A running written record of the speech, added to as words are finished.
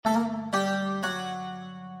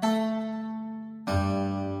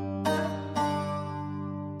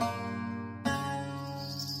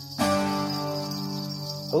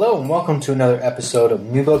Hello and welcome to another episode of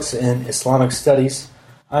New Books in Islamic Studies.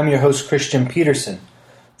 I'm your host, Christian Peterson.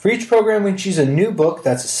 For each program, we choose a new book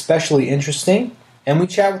that's especially interesting, and we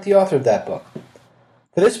chat with the author of that book.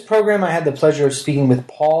 For this program, I had the pleasure of speaking with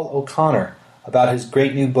Paul O'Connor about his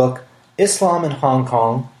great new book, Islam in Hong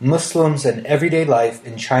Kong, Muslims and Everyday Life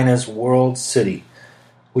in China's World City,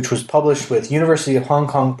 which was published with University of Hong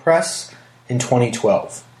Kong Press in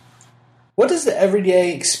 2012. What does the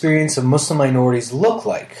everyday experience of Muslim minorities look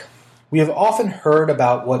like? We have often heard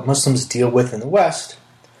about what Muslims deal with in the West,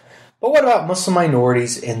 but what about Muslim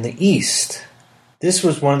minorities in the East? This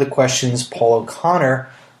was one of the questions Paul O'Connor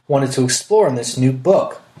wanted to explore in this new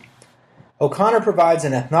book. O'Connor provides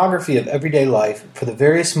an ethnography of everyday life for the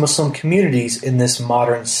various Muslim communities in this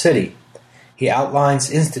modern city. He outlines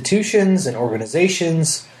institutions and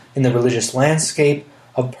organizations in the religious landscape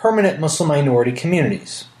of permanent Muslim minority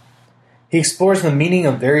communities. He explores the meaning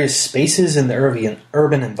of various spaces in the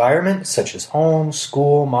urban environment, such as home,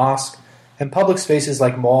 school, mosque, and public spaces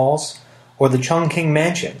like malls or the Chungking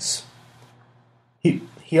Mansions.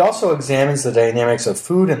 He also examines the dynamics of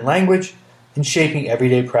food and language in shaping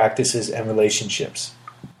everyday practices and relationships.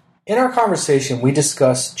 In our conversation, we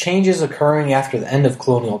discuss changes occurring after the end of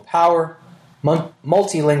colonial power,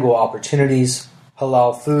 multilingual opportunities,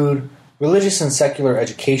 halal food, religious and secular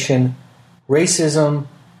education, racism,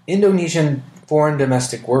 Indonesian foreign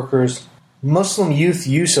domestic workers, Muslim youth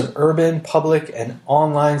use of urban, public, and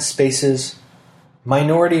online spaces,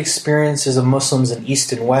 minority experiences of Muslims in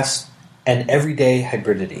East and West, and everyday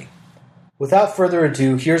hybridity. Without further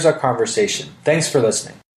ado, here's our conversation. Thanks for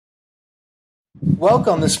listening.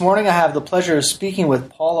 Welcome. This morning I have the pleasure of speaking with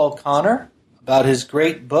Paul O'Connor about his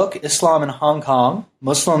great book, Islam in Hong Kong,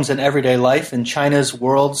 Muslims and Everyday Life in China's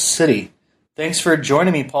World City. Thanks for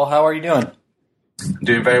joining me, Paul. How are you doing? I'm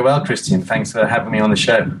doing very well, Christian. Thanks for having me on the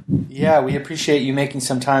show. Yeah, we appreciate you making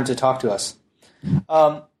some time to talk to us.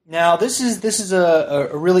 Now, this is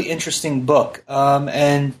a really interesting book,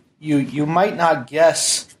 and you might not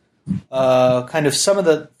guess kind of some of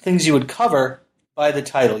the things you would cover by the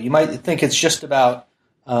title. You might think it's just about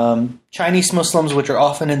Chinese Muslims, which are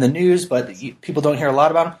often in the news, but people don't hear a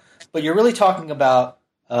lot about them. But you're really talking about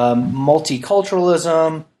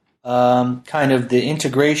multiculturalism, kind of the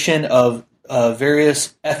integration of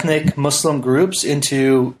various ethnic Muslim groups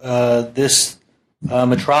into this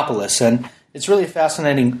metropolis. And it's really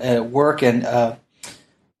fascinating work, and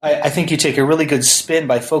I think you take a really good spin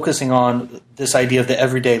by focusing on this idea of the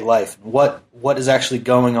everyday life, what is actually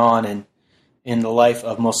going on in the life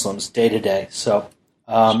of Muslims day to day. So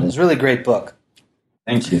it's a really great book.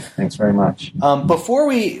 Thank you. Thanks very much. Before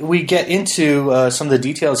we get into some of the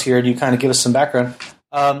details here and you kind of give us some background,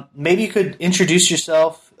 maybe you could introduce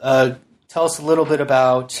yourself, tell us a little bit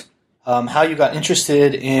about how you got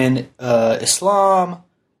interested in Islam,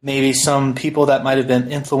 maybe some people that might have been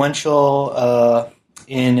influential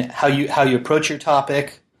in how you approach your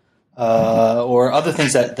topic, or other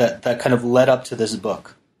things that kind of led up to this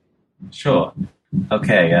book. Sure.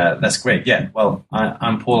 Okay, that's great. Yeah, well,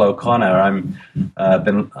 I'm Paul O'Connor. I've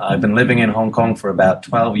been living in Hong Kong for about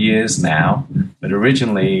 12 years now, but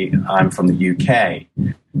originally I'm from the UK.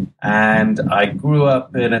 And I grew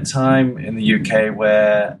up in a time in the UK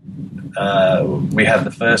where we had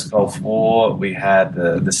the first Gulf War, we had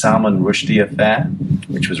the Salman Rushdie affair,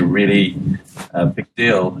 which was a really big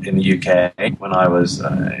deal in the UK when I was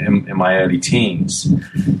in my early teens.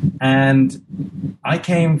 And I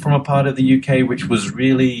came from a part of the UK which was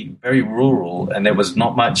really very rural, and there was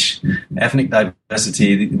not much ethnic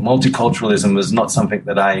diversity. Multiculturalism was not something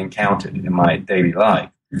that I encountered in my daily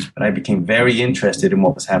life. But I became very interested in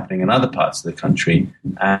what was happening in other parts of the country,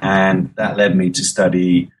 and that led me to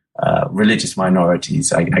study religious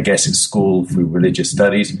minorities, I guess at school through religious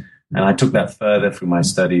studies, and I took that further through my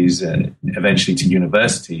studies, eventually to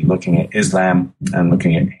university, looking at Islam and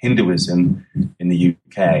looking at Hinduism in the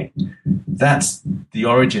UK. That's the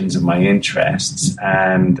origins of my interests,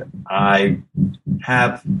 and I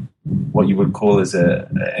have what you would call as an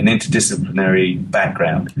interdisciplinary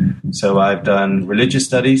background. So I've done religious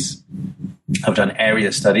studies, I've done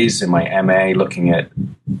area studies in my MA looking at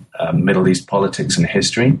Middle East politics and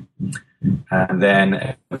history, and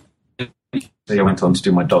then I went on to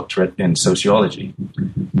do my doctorate in sociology.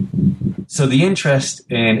 So the interest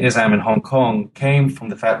in Islam in Hong Kong came from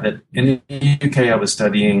the fact that in the UK I was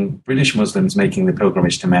studying British Muslims making the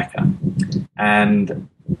pilgrimage to Mecca, and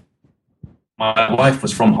my wife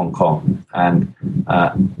was from Hong Kong, and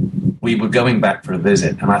we were going back for a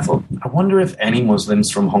visit, and I thought, I wonder if any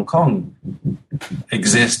Muslims from Hong Kong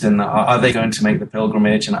exist, and are they going to make the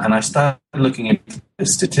pilgrimage? And I started looking at the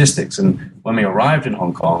statistics, and when we arrived in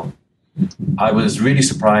Hong Kong, I was really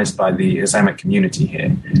surprised by the Islamic community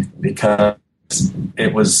here because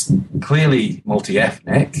it was clearly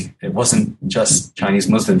multi-ethnic. It wasn't just Chinese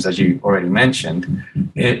Muslims, as you already mentioned.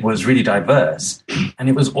 It was really diverse. And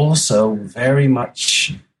it was also very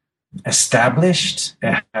much established.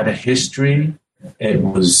 It had a history. It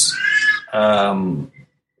was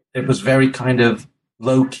very kind of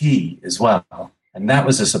low-key as well. And that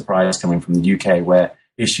was a surprise coming from the UK, where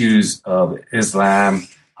issues of Islam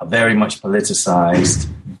are very much politicized.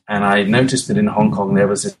 And I noticed that in Hong Kong there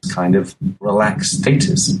was this kind of relaxed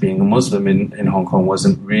status. Being a Muslim in Hong Kong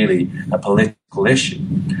wasn't really a political issue.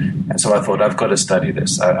 And so I thought, I've got to study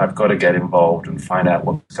this. I've got to get involved and find out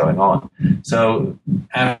what's going on. So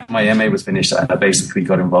after my MA was finished, I basically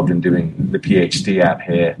got involved in doing the PhD out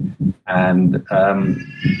here. And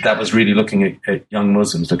that was really looking at young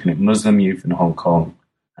Muslims, looking at Muslim youth in Hong Kong,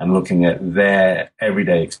 and looking at their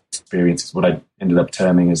everyday experiences, what I ended up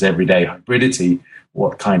terming as everyday hybridity.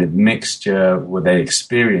 What kind of mixture were they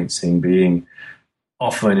experiencing, being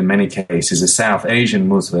often, in many cases, a South Asian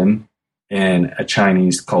Muslim in a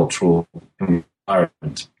Chinese cultural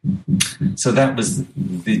environment. So that was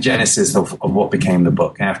the genesis of what became the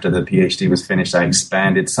book. After the PhD was finished, I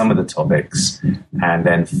expanded some of the topics and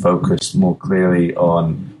then focused more clearly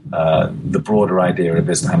on the broader idea of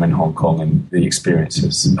Islam in Hong Kong and the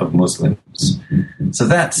experiences of Muslims. So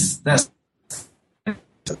that's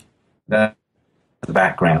the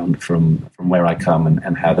background from where I come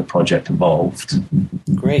and how the project evolved.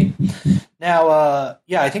 Great. Now,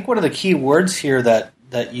 I think one of the key words here that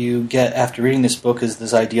you get after reading this book is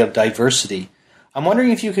this idea of diversity. I'm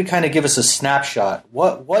wondering if you could kind of give us a snapshot.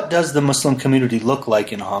 What does the Muslim community look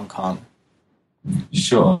like in Hong Kong?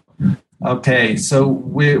 Sure. Okay, so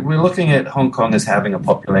we're looking at Hong Kong as having a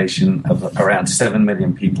population of around 7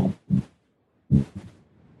 million people.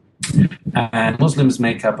 And Muslims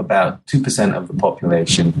make up about 2% of the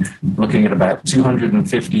population, looking at about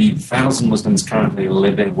 250,000 Muslims currently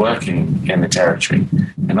living, working in the territory.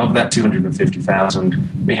 And of that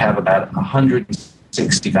 250,000, we have about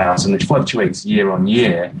 160,000, which fluctuates year on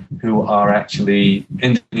year, who are actually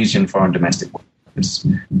Indonesian foreign domestic workers.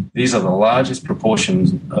 These are the largest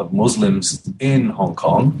proportions of Muslims in Hong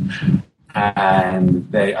Kong. And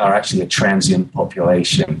they are actually a transient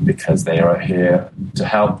population because they are here to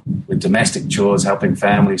help with domestic chores, helping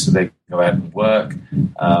families so they can go out and work,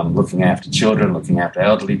 looking after children, looking after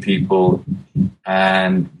elderly people.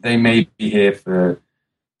 And they may be here for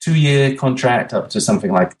 2-year contract up to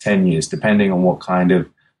something like 10 years, depending on what kind of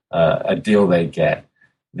a deal they get.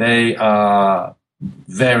 They are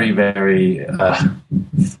very, very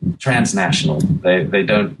transnational. They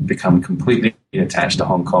don't become completely attached to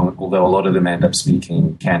Hong Kong, although a lot of them end up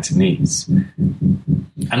speaking Cantonese.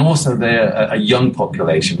 And also they're a young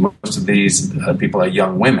population. Most of these people are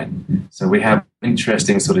young women. So we have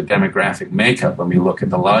interesting sort of demographic makeup when we look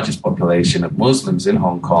at the largest population of Muslims in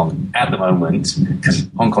Hong Kong at the moment, because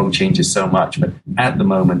Hong Kong changes so much, but at the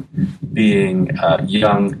moment being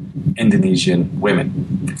young Indonesian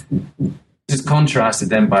women. This is contrasted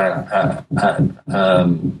then by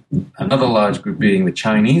another large group being the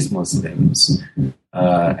Chinese Muslims,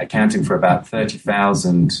 accounting for about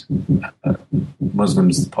 30,000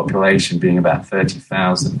 Muslims, the population being about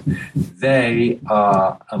 30,000. They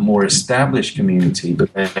are a more established community,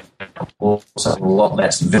 but they're also a lot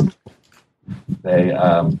less visible. They,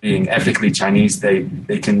 being ethnically Chinese, they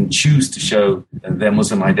can choose to show their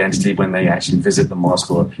Muslim identity when they actually visit the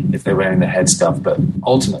mosque or if they're wearing the headscarf, but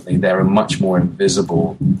ultimately they're a much more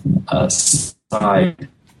invisible side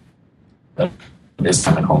of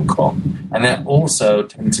Islam in Hong Kong. And they also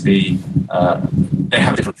tend to be, they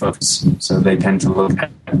have different focus. So they tend to look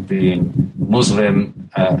at being Muslim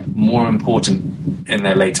more important in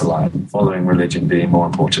their later life, following religion being more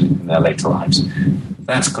important in their later lives.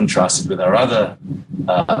 That's contrasted with our other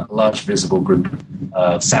large visible group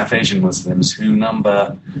of South Asian Muslims who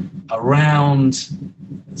number around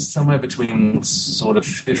somewhere between sort of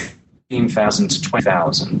 15,000 to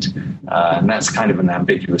 20,000. And that's kind of an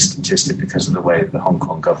ambiguous statistic because of the way the Hong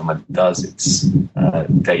Kong government does its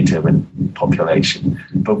data and population.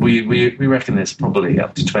 But we reckon there's probably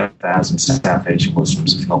up to 20,000 South Asian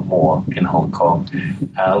Muslims, if not more, in Hong Kong.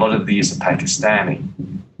 A lot of these are Pakistani.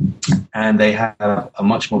 And they have a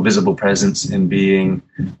much more visible presence in being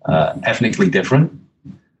ethnically different,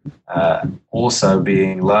 also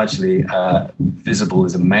being largely visible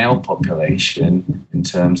as a male population in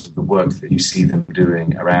terms of the work that you see them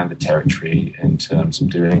doing around the territory, in terms of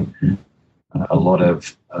doing a lot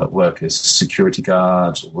of work as security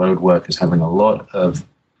guards or road workers, having a lot of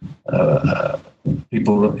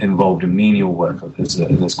people involved in menial work.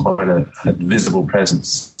 There's quite a visible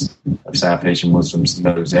presence of South Asian Muslims in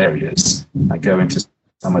those areas. I go into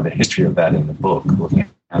some of the history of that in the book, looking at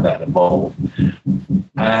how that evolved.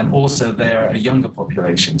 And also there are younger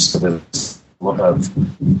populations, so there's a lot of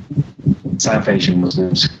South Asian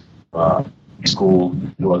Muslims who are in school,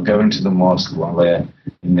 who are going to the mosque while they're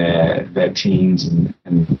in their teens and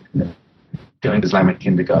going to Islamic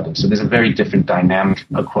kindergarten. So there's a very different dynamic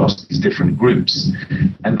across these different groups.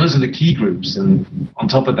 And those are the key groups. And on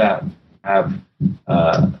top of that, have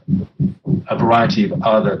a variety of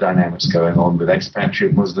other dynamics going on with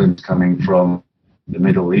expatriate Muslims coming from the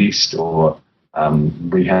Middle East, or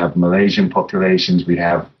we have Malaysian populations, we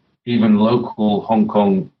have even local Hong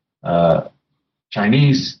Kong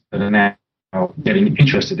Chinese that are now getting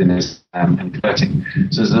interested in this and converting.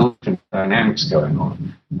 So there's a lot of different dynamics going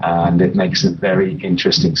on, and it makes a very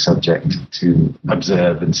interesting subject to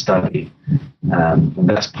observe and study. And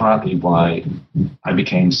that's partly why I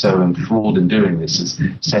became so enthralled in doing this, is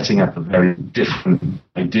setting up a very different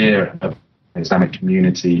idea of Islamic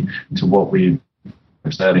community to what we're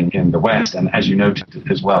observing in the West. And as you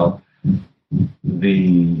noted as well,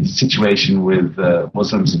 the situation with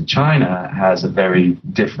Muslims in China has a very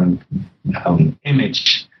different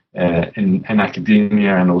image in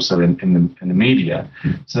academia and also in the media.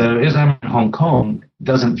 So Islam in Hong Kong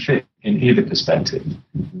doesn't fit in either perspective.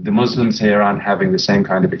 The Muslims here aren't having the same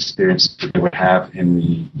kind of experience that they would have in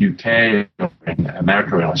the UK, or in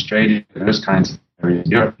America, or in Australia, those kinds of areas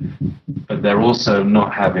in Europe. But they're also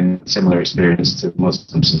not having similar experience to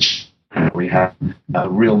Muslims in China. We have a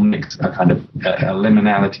real mix, a kind of a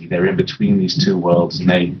liminality. They're in between these two worlds, and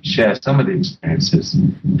they share some of the experiences,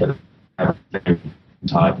 but have their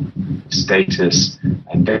type, status,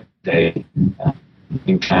 and day-to-day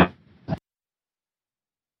encounter.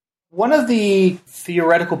 One of the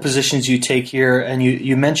theoretical positions you take here, and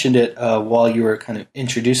you mentioned it while you were kind of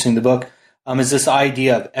introducing the book, is this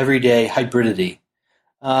idea of everyday hybridity.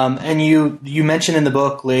 And you mentioned in the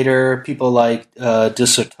book later people like de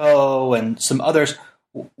Soto and some others.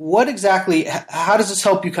 What exactly? How does this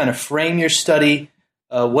help you kind of frame your study?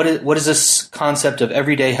 What does this concept of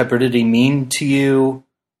everyday hybridity mean to you?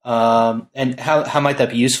 And how might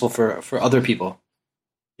that be useful for other people?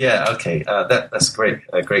 Yeah. Okay. That's great.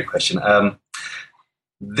 A great question.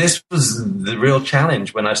 This was the real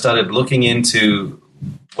challenge when I started looking into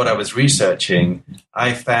what I was researching.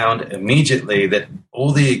 I found immediately that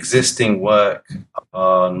all the existing work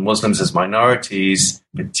on Muslims as minorities,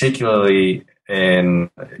 particularly in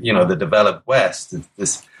the developed West,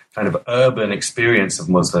 this kind of urban experience of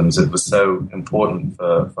Muslims that was so important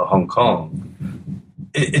for Hong Kong,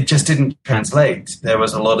 it just didn't translate. There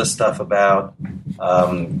was a lot of stuff about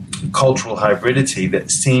cultural hybridity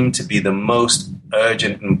that seemed to be the most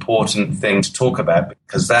urgent, important thing to talk about,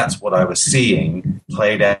 because that's what I was seeing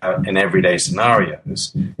played out in everyday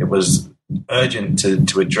scenarios. It was urgent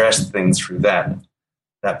to address things through that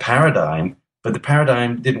paradigm, but the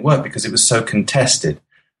paradigm didn't work because it was so contested.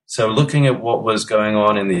 So looking at what was going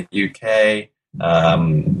on in the UK,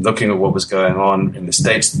 looking at what was going on in the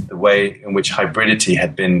States, the way in which hybridity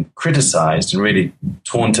had been criticized and really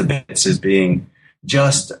torn to bits as being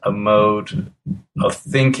just a mode of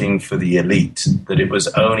thinking for the elite, that it was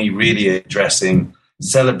only really addressing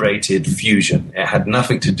celebrated fusion. It had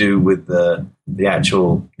nothing to do with the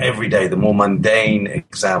actual everyday, the more mundane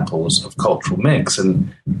examples of cultural mix.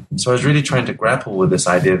 And so I was really trying to grapple with this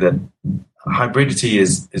idea that hybridity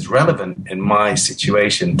is relevant in my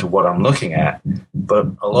situation to what I'm looking at, but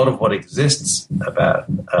a lot of what exists about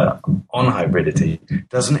on hybridity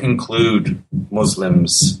doesn't include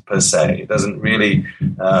Muslims per se. It doesn't really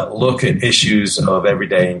look at issues of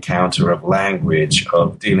everyday encounter, of language,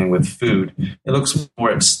 of dealing with food. It looks more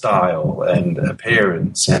at style and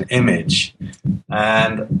appearance and image.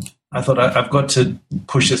 And I thought I've got to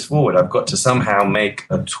push this forward. I've got to somehow make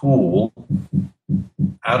a tool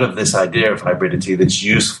out of this idea of hybridity that's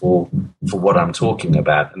useful for what I'm talking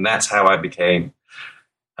about. And that's how I became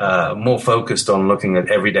more focused on looking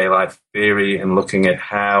at everyday life theory and looking at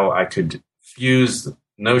how I could fuse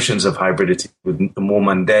notions of hybridity with the more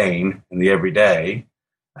mundane and the everyday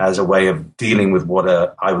as a way of dealing with what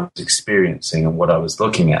I was experiencing and what I was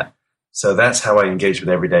looking at. So that's how I engage with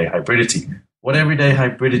everyday hybridity. What everyday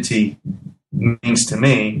hybridity means to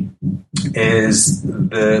me is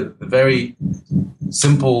the very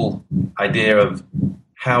simple idea of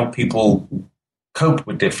how people cope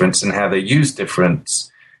with difference and how they use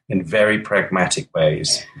difference in very pragmatic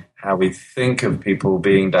ways. how we think of people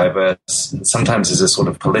being diverse sometimes is a sort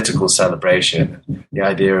of political celebration. The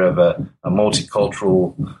idea of a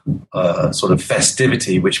multicultural sort of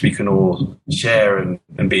festivity which we can all share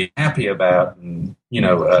and be happy about, and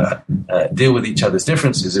deal with each other's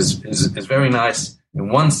differences is very nice in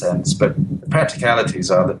one sense, but the practicalities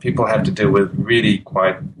are that people have to deal with really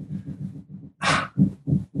quite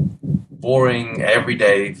boring,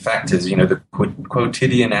 everyday factors. The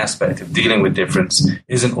quotidian aspect of dealing with difference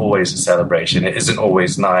isn't always a celebration. It isn't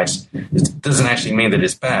always nice. It doesn't actually mean that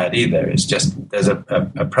it's bad either. It's just there's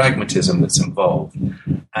a pragmatism that's involved.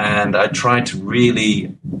 And I tried to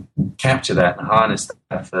really capture that and harness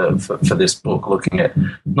that for this book, looking at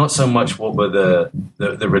not so much what were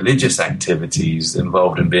the religious activities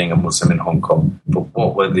involved in being a Muslim in Hong Kong, but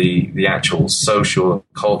what were the actual social and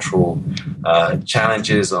cultural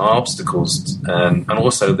challenges and obstacles, and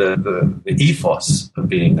also the ethos of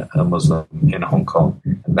being a Muslim in Hong Kong.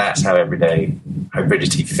 And that's how everyday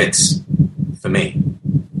hybridity fits for me.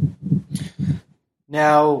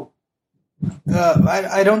 Now,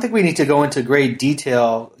 I don't think we need to go into great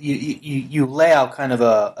detail. You lay out kind of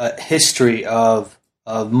a history of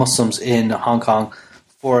Muslims in Hong Kong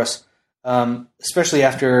for us, especially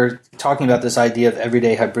after talking about this idea of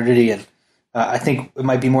everyday hybridity. And I think it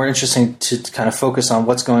might be more interesting to kind of focus on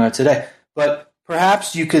what's going on today. But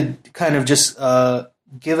perhaps you could kind of just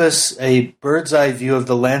give us a bird's eye view of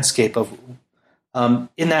the landscape of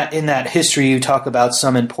in that history. You talk about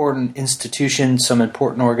some important institutions, some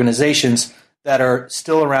important organizations that are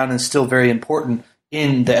still around and still very important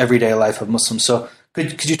in the everyday life of Muslims. So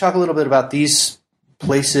could you talk a little bit about these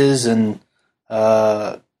places and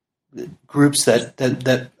groups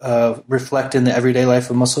that reflect in the everyday life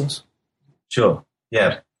of Muslims? Sure.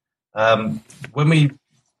 Yeah. When we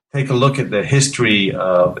take a look at the history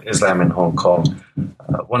of Islam in Hong Kong,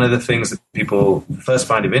 one of the things that people first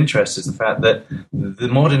find of interest is the fact that the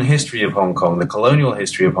modern history of Hong Kong, the colonial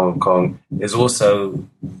history of Hong Kong, is also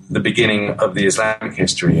the beginning of the Islamic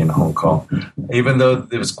history in Hong Kong. Even though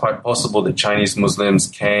it was quite possible that Chinese Muslims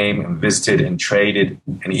came and visited and traded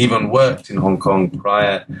and even worked in Hong Kong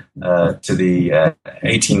prior to the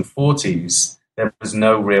 1840s, there was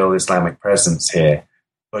no real Islamic presence here.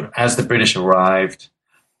 But as the British arrived,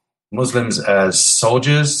 Muslims as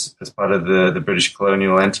soldiers, as part of the British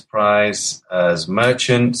colonial enterprise, as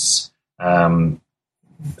merchants, as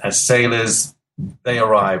sailors, they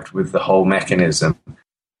arrived with the whole mechanism.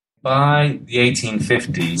 By the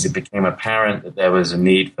 1850s, it became apparent that there was a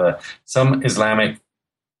need for some Islamic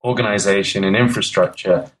organization and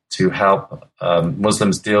infrastructure to help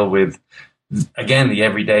Muslims deal with, again, the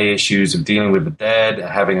everyday issues of dealing with the dead,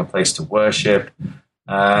 having a place to worship.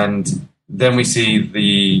 And then we see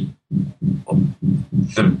the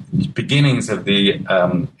beginnings of the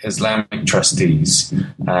Islamic trustees,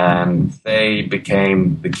 and they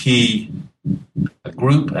became the key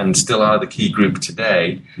group, and still are the key group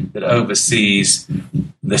today, that oversees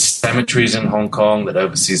the cemeteries in Hong Kong, that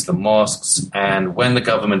oversees the mosques. And when the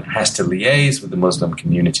government has to liaise with the Muslim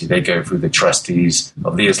community, they go through the trustees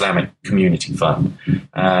of the Islamic Community Fund.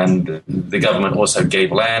 And the government also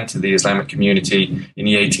gave land to the Islamic community in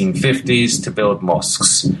the 1850s to build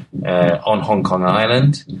mosques on Hong Kong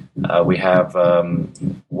Island. We have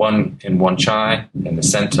one in Wan Chai in the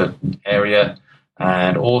center area,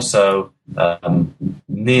 and also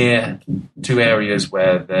near two areas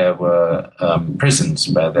where there were prisons,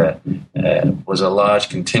 where there was a large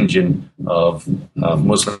contingent of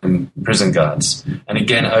Muslim prison guards. And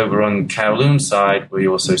again, over on Kowloon side, we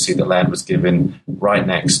also see that land was given right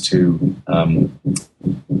next to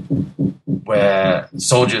where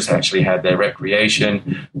soldiers actually had their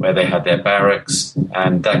recreation, where they had their barracks,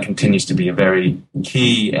 and that continues to be a very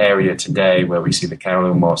key area today, where we see the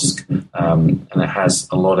Kowloon Mosque, and it has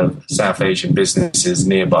a lot of South Asian businesses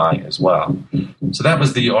nearby as well. So that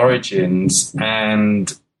was the origins,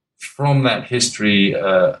 and from that history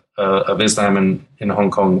of Islam in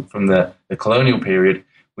Hong Kong from the colonial period,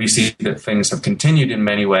 we see that things have continued in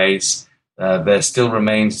many ways. There still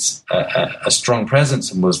remains a strong presence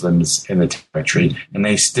of Muslims in the territory, and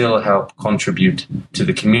they still help contribute to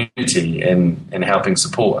the community in helping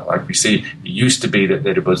support. Like we see, it used to be that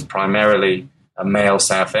it was primarily a male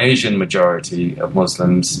South Asian majority of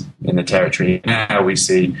Muslims in the territory. Now we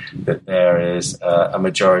see that there is a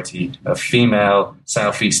majority of female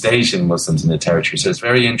Southeast Asian Muslims in the territory. So it's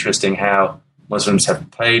very interesting how Muslims have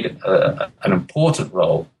played an important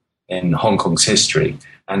role in Hong Kong's history,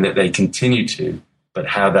 and that they continue to, but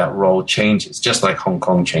how that role changes, just like Hong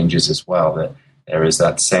Kong changes as well, that there is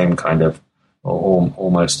that same kind of, or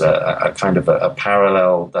almost a kind of a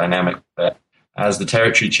parallel dynamic, that as the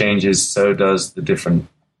territory changes, so does the different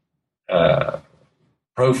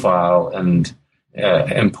profile and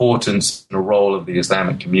importance and role of the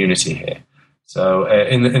Islamic community here. So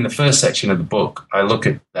in the first section of the book, I look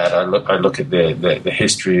at that. I look at the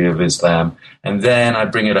history of Islam, and then I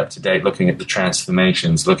bring it up to date, looking at the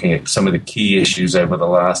transformations, looking at some of the key issues over the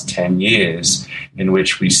last 10 years in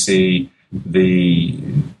which we see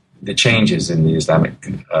the changes in the Islamic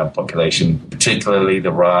population, particularly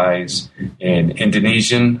the rise in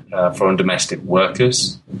Indonesian foreign domestic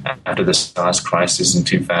workers after the SARS crisis in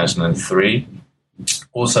 2003.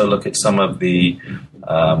 Also look at some of the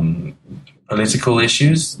political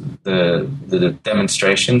issues, the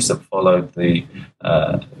demonstrations that followed the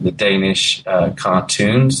Danish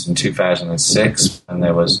cartoons in 2006, and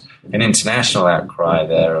there was an international outcry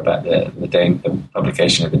there about the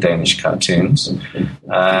publication of the Danish cartoons.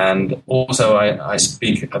 And also I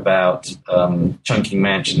speak about Chungking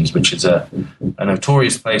Mansions, which is a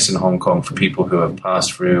notorious place in Hong Kong for people who have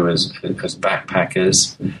passed through as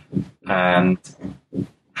backpackers, and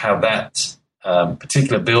how that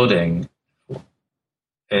particular building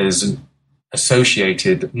is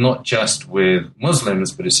associated not just with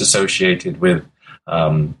Muslims, but it's associated with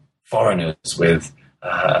foreigners, with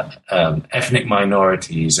ethnic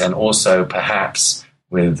minorities, and also perhaps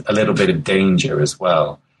with a little bit of danger as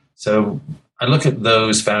well. So I look at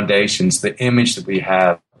those foundations, the image that we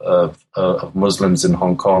have of Muslims in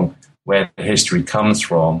Hong Kong, where the history comes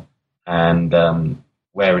from, and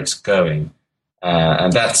where it's going.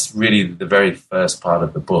 And that's really the very first part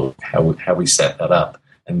of the book, how we set that up.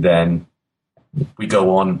 And then we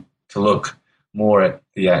go on to look more at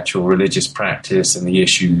the actual religious practice and the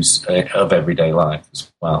issues of everyday life as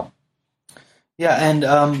well. Yeah, and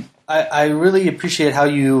I really appreciate how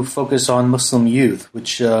you focus on Muslim youth,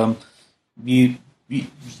 which you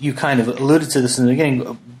kind of alluded to this in the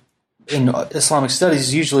beginning. In Islamic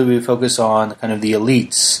studies, usually we focus on kind of the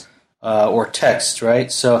elites or texts,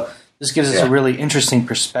 right? So this gives us a really interesting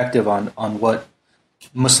perspective on what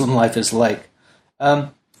Muslim life is like.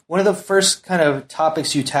 One of the first kind of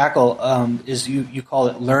topics you tackle is you call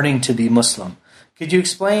it learning to be Muslim. Could you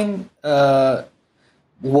explain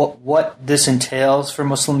what this entails for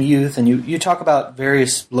Muslim youth? And you talk about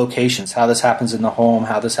various locations, how this happens in the home,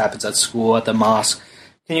 how this happens at school, at the mosque.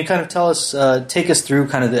 Can you kind of take us through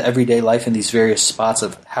kind of the everyday life in these various spots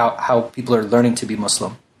of how people are learning to be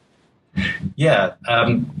Muslim? Yeah,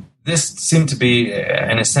 this seemed to be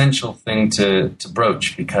an essential thing to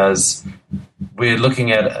broach, because we're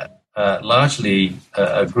looking at largely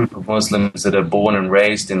a group of Muslims that are born and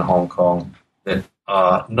raised in Hong Kong that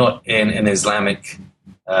are not in an Islamic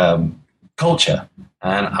culture.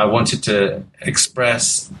 And I wanted to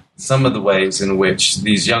express some of the ways in which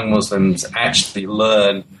these young Muslims actually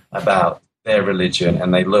learn about their religion,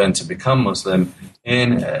 and they learn to become Muslim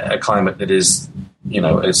in a climate that is,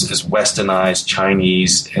 as westernized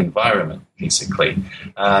Chinese environment, basically.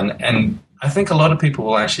 And I think a lot of people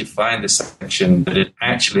will actually find this section that it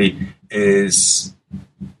actually is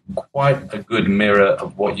quite a good mirror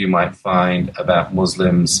of what you might find about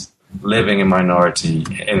Muslims living in minority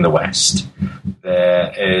in the West.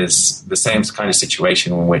 There is the same kind of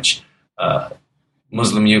situation in which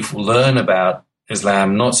Muslim youth will learn about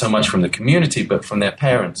Islam not so much from the community, but from their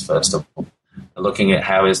parents, first of all, looking at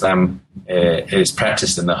how Islam is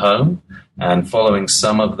practiced in the home and following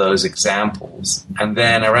some of those examples. And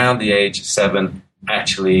then around the age of 7,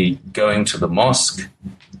 actually going to the mosque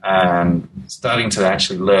and starting to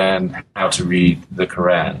actually learn how to read the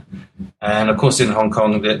Quran. And of course, in Hong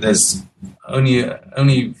Kong, there's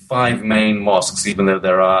only 5 main mosques, even though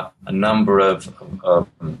there are a number of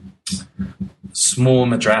small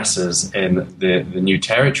madrasas in the new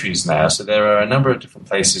territories now. So there are a number of different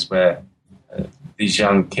places where these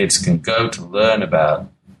young kids can go to learn about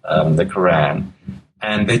the Quran,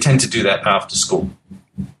 and they tend to do that after school.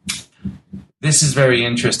 This is very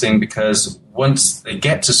interesting because once they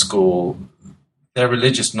get to school, their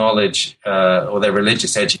religious knowledge or their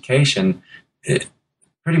religious education, it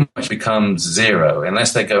pretty much becomes zero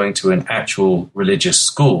unless they're going to an actual religious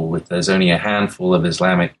school. There's only a handful of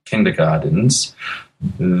Islamic kindergartens.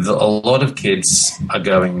 A lot of kids are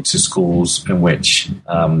going to schools in which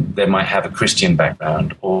they might have a Christian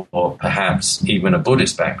background or perhaps even a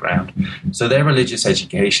Buddhist background. So their religious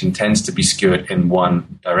education tends to be skewed in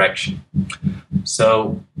one direction.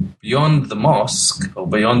 So beyond the mosque or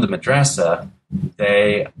beyond the madrasa,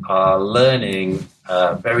 they are learning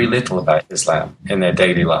very little about Islam in their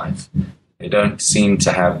daily life. They don't seem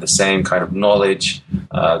to have the same kind of knowledge.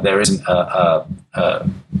 There isn't a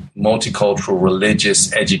multicultural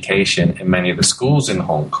religious education in many of the schools in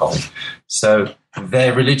Hong Kong. So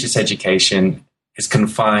their religious education is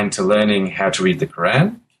confined to learning how to read the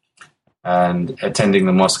Quran and attending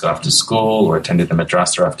the mosque after school or attending the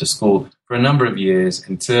madrasa after school for a number of years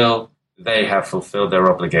until they have fulfilled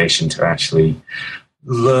their obligation to actually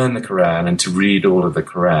learn the Quran and to read all of the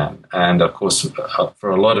Quran. And of course, for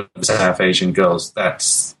a lot of South Asian girls,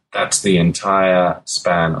 that's the entire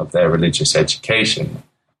span of their religious education.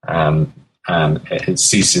 And it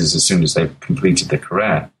ceases as soon as they've completed the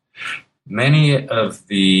Quran. Many of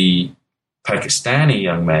the Pakistani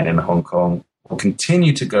young men in Hong Kong will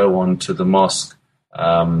continue to go on to the mosque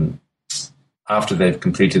after they've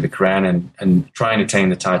completed the Quran and try and attain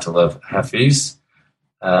the title of Hafiz.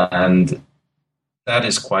 And that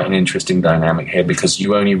is quite an interesting dynamic here, because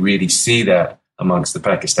you only really see that amongst the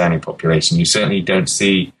Pakistani population. You certainly don't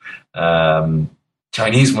see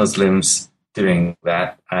Chinese Muslims doing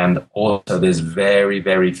that. And also there's very,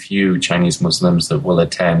 very few Chinese Muslims that will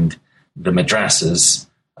attend the madrasas.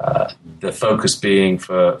 The focus being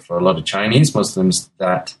for a lot of Chinese Muslims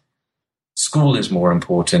that school is more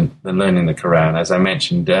important than learning the Quran. As I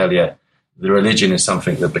mentioned earlier, the religion is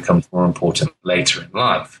something that becomes more important later in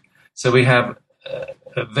life. So we have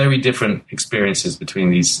very different experiences between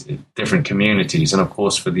these different communities. And of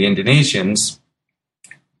course, for the Indonesians,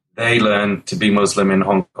 they learn to be Muslim in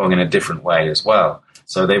Hong Kong in a different way as well.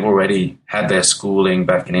 So they've already had their schooling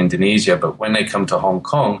back in Indonesia, but when they come to Hong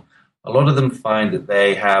Kong, a lot of them find that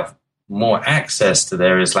they have more access to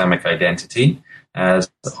their Islamic identity,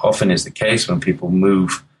 as often is the case when people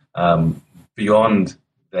move beyond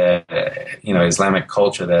their Islamic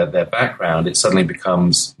culture, their background. It suddenly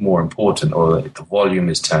becomes more important, or the volume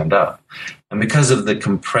is turned up. And because of the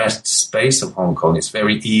compressed space of Hong Kong, it's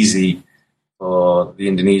very easy for the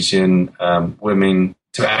Indonesian women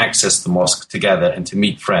to access the mosque together and to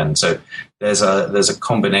meet friends. So there's a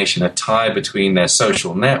combination, a tie between their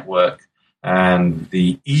social network and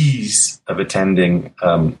the ease of attending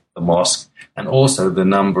the mosque, and also the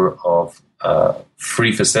number of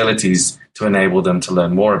free facilities to enable them to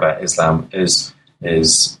learn more about Islam is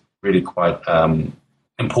really quite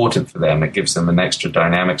important for them. It gives them an extra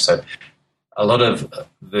dynamic. So a lot of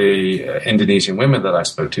the Indonesian women that I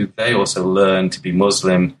spoke to, they also learned to be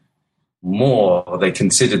Muslim more, or they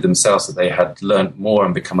considered themselves that they had learned more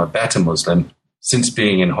and become a better Muslim since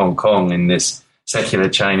being in Hong Kong in this secular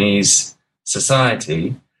Chinese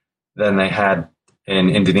society than they had in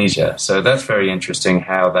Indonesia. So that's very interesting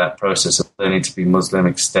how that process of learning to be Muslim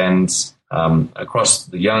extends across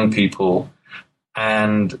the young people,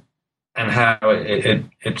 and how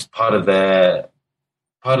it's part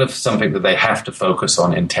of something that they have to focus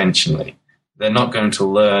on intentionally. They're not going to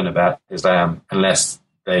learn about Islam unless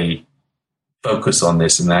they focus on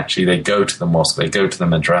this and actually they go to the mosque, they go to the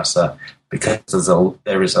madrasa, because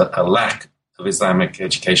there is a lack of Islamic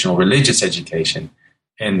education or religious education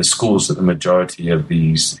in the schools that the majority of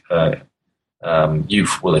these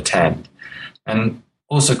youth will attend. And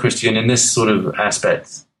also, Christian, in this sort of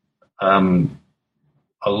aspect, a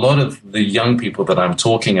lot of the young people that I'm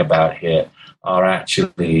talking about here are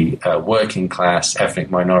actually working class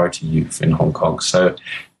ethnic minority youth in Hong Kong. So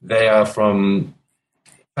they are from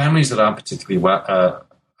families that aren't particularly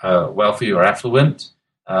wealthy or affluent.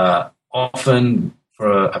 Often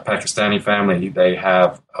for a Pakistani family, they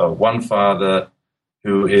have one father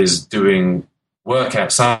who is doing work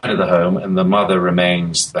outside of the home and the mother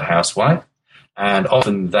remains the housewife. And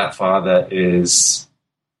often that father is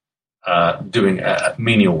doing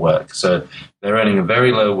menial work. So they're earning a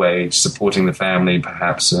very low wage, supporting the family,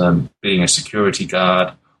 perhaps being a security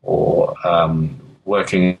guard or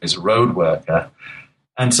working as a road worker.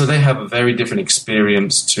 And so they have a very different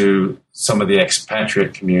experience to some of the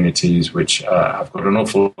expatriate communities, which have got an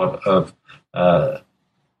awful lot of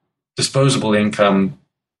disposable income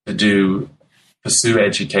to pursue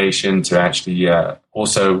education, to actually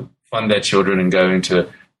also fund their children and going to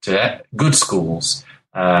good schools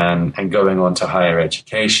and going on to higher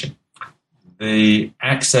education. The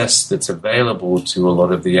access that's available to a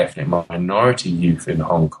lot of the ethnic minority youth in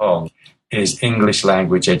Hong Kong is English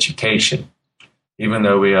language education. Even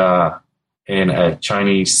though we are in a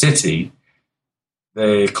Chinese city,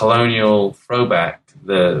 the colonial throwback,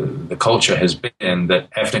 the culture has been that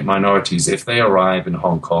ethnic minorities, if they arrive in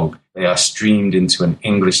Hong Kong, they are streamed into an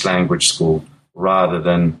English language school rather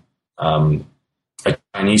than a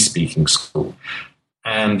Chinese-speaking school.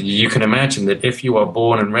 And you can imagine that if you are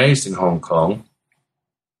born and raised in Hong Kong,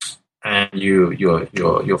 and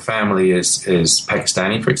your family is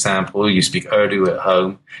Pakistani, for example, you speak Urdu at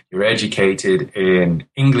home, you're educated in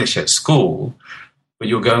English at school, but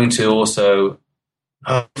you're going to also,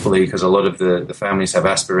 hopefully, because a lot of the families have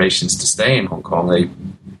aspirations to stay in Hong Kong, they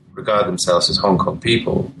regard themselves as Hong Kong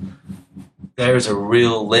people, there is a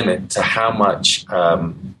real limit to how much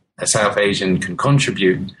a South Asian can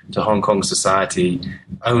contribute to Hong Kong society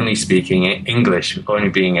only speaking English, only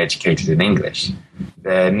being educated in English.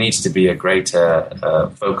 There needs to be a greater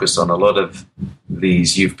focus on a lot of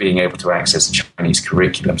these youth being able to access Chinese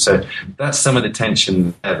curriculum. So that's some of the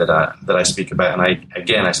tension there that I speak about,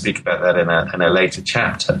 and I speak about that in a later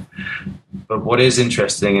chapter. But what is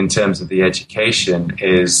interesting in terms of the education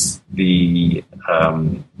is the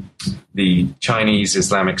Chinese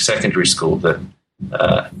Islamic secondary school that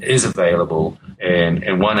is available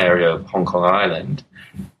in one area of Hong Kong Island,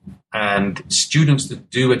 and students that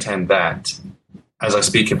do attend that, as I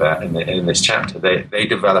speak about in this chapter, they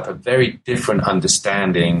develop a very different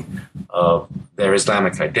understanding of their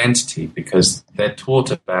Islamic identity because they're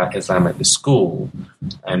taught about Islam at the school.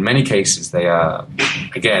 In many cases, they are,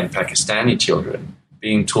 again, Pakistani children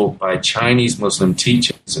being taught by Chinese Muslim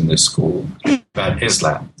teachers in this school about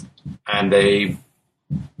Islam. And they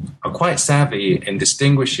are quite savvy in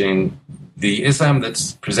distinguishing the Islam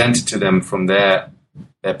that's presented to them from their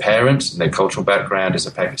parents and their cultural background as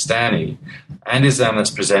a Pakistani, and Islam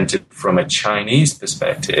that's presented from a Chinese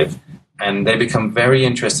perspective, and they become very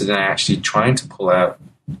interested in actually trying to pull out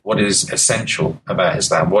what is essential about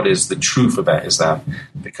Islam, what is the truth about Islam,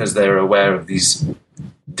 because they're aware of these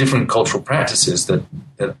different cultural practices that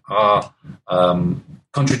are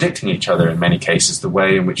contradicting each other in many cases. The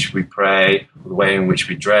way in which we pray, the way in which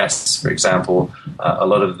we dress, for example, a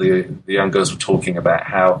lot of the young girls were talking about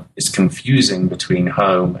how it's confusing between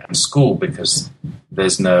home and school because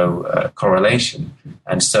there's no correlation.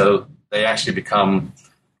 And so they actually become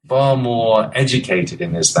far more educated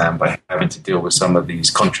in Islam by having to deal with some of these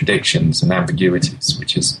contradictions and ambiguities,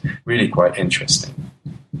 which is really quite interesting.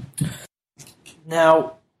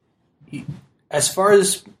 Now, as far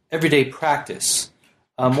as everyday practice,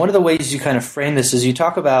 one of the ways you kind of frame this is you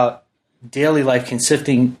talk about daily life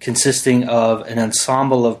consisting of an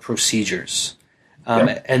ensemble of procedures,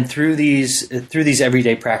 and through these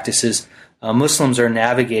everyday practices, Muslims are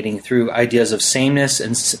navigating through ideas of sameness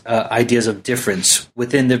and ideas of difference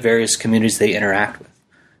within the various communities they interact with.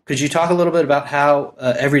 Could you talk a little bit about how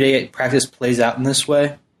everyday practice plays out in this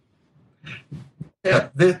way? Yeah,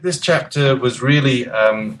 this chapter was really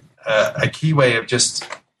a key way of just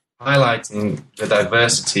highlighting the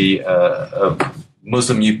diversity of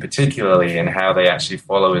Muslim youth, particularly in how they actually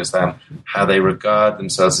follow Islam, how they regard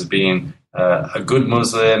themselves as being a good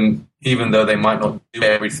Muslim, even though they might not do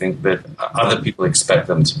everything that other people expect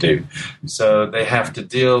them to do. So they have to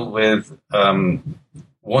deal with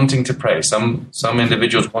wanting to pray. Some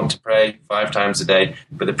individuals want to pray 5 times a day,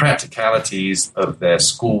 but the practicalities of their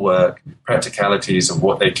schoolwork, practicalities of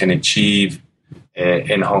what they can achieve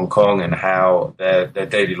in Hong Kong and how their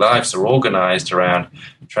daily lives are organized around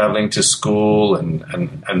traveling to school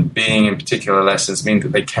and being in particular lessons mean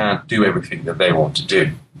that they can't do everything that they want to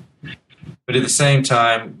do. But at the same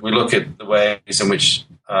time, we look at the ways in which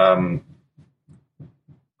other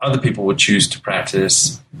people would choose to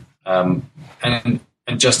practice and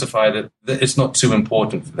justify that it's not too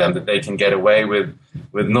important for them, that they can get away with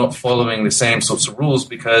not following the same sorts of rules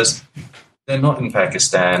because they're not in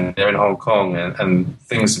Pakistan, they're in Hong Kong, and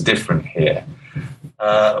things are different here.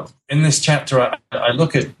 In this chapter, I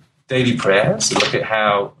look at daily prayers, I look at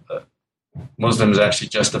how Muslims actually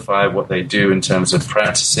justify what they do in terms of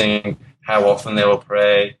practicing, how often they will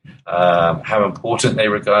pray, how important they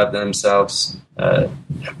regard themselves,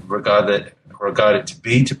 regard it to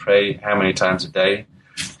be to pray how many times a day.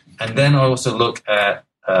 And then I also look at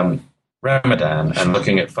Ramadan and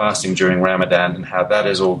looking at fasting during Ramadan and how that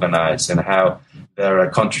is organized and how there are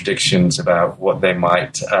contradictions about what they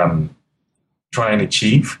might try and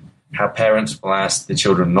achieve, how parents will ask the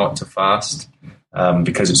children not to fast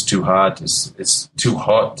because it's too hard, it's too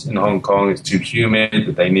hot in Hong Kong, it's too humid,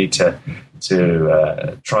 that they need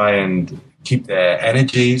to try and keep their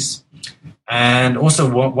energies. And also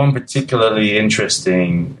one particularly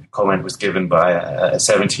interesting comment was given by a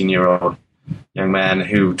 17-year-old young man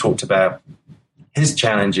who talked about his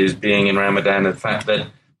challenges being in Ramadan, the fact that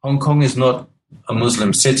Hong Kong is not a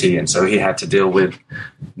Muslim city, and so he had to deal with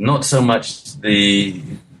not so much the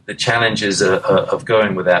challenges of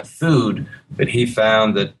going without food, but he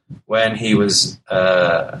found that when he was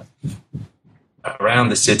around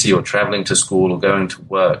the city or traveling to school or going to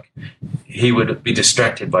work, he would be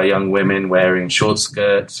distracted by young women wearing short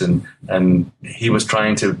skirts, and he was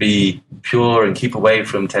trying to be pure and keep away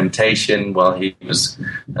from temptation while he was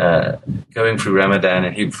going through Ramadan.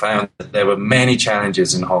 And he found that there were many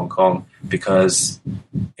challenges in Hong Kong because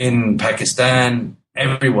in Pakistan,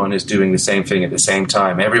 everyone is doing the same thing at the same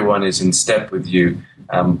time. Everyone is in step with you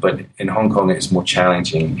But in Hong Kong, it's more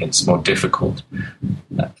challenging, it's more difficult.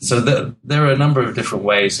 So there are a number of different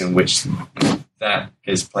ways in which that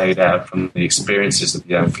is played out from the experiences of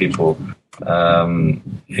young people,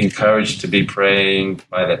 encouraged to be praying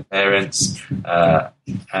by their parents,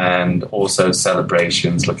 and also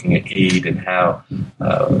celebrations, looking at Eid and how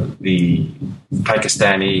the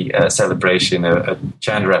Pakistani celebration of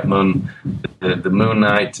Chandrat Moon, the moon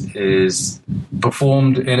night, is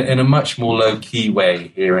performed in a much more low-key way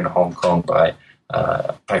here in Hong Kong by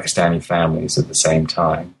Pakistani families at the same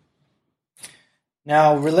time.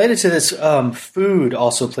 Now, related to this, food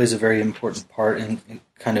also plays a very important part in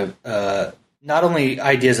kind of not only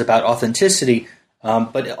ideas about authenticity,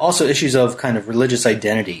 but also issues of kind of religious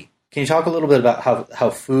identity. Can you talk a little bit about how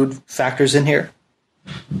food factors in here?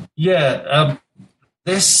 Yeah,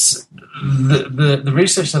 the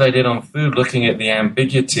research that I did on food, looking at the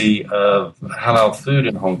ambiguity of halal food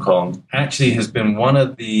in Hong Kong, actually has been one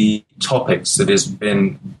of the topics that has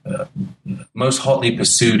been most hotly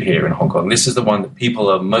pursued here in Hong Kong. This is the one that people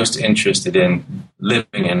are most interested in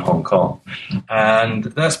living in Hong Kong. And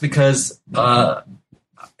that's because Hong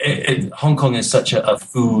Kong is such a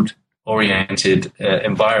food-oriented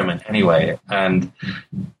environment anyway, and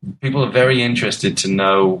people are very interested to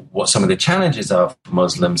know what some of the challenges are for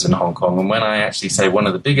Muslims in Hong Kong. And when I actually say one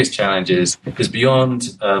of the biggest challenges is beyond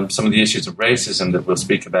some of the issues of racism that we'll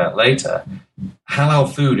speak about later,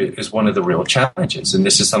 halal food is one of the real challenges. And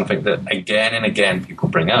this is something that again and again people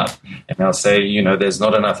bring up. And they'll say, there's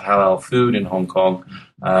not enough halal food in Hong Kong,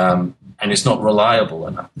 and it's not reliable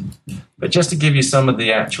enough. But just to give you some of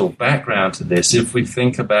the actual background to this, if we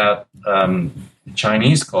think about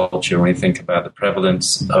Chinese culture, when we think about the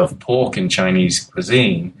prevalence of pork in Chinese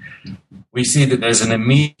cuisine, we see that there's an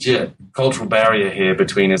immediate cultural barrier here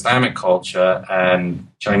between Islamic culture and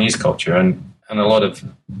Chinese culture. And a lot of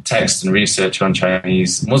text and research on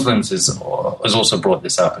Chinese Muslims has also brought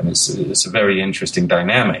this up, and it's a very interesting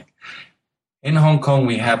dynamic. In Hong Kong,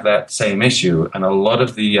 we have that same issue, and a lot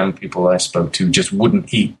of the young people I spoke to just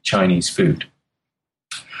wouldn't eat Chinese food.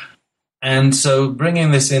 And so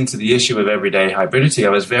bringing this into the issue of everyday hybridity,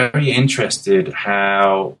 I was very interested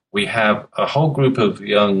how we have a whole group of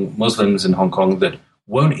young Muslims in Hong Kong that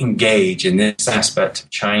won't engage in this aspect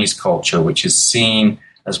of Chinese culture, which is seen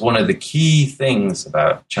as one of the key things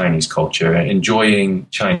about Chinese culture, enjoying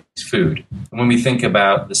Chinese food. And when we think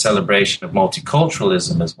about the celebration of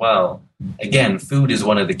multiculturalism as well, again, food is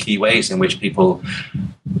one of the key ways in which people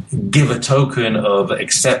give a token of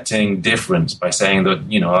accepting difference by saying that,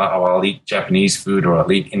 I'll eat Japanese food or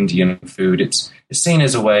I'll eat Indian food. It's seen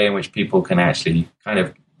as a way in which people can actually kind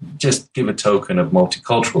of just give a token of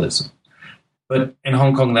multiculturalism. But in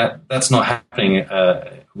Hong Kong, that's not happening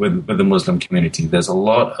with the Muslim community. There's a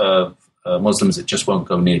lot of Muslims that just won't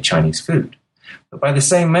go near Chinese food. But by the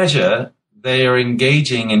same measure, they are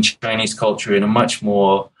engaging in Chinese culture in a much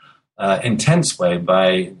more intense way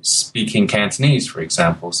by speaking Cantonese, for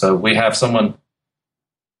example. So we have someone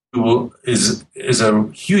who is a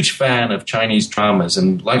huge fan of Chinese dramas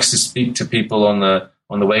and likes to speak to people on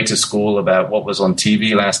the way to school about what was on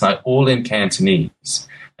TV last night, all in Cantonese.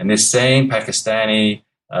 And this same Pakistani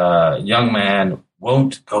young man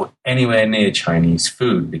won't go anywhere near Chinese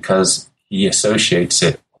food because he associates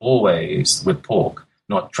it always with pork,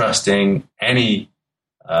 not trusting any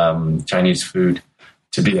Chinese food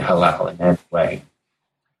to be halal in any way.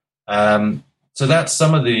 So that's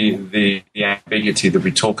some of the ambiguity that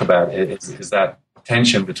we talk about, is that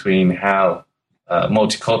tension between how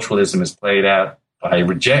multiculturalism is played out by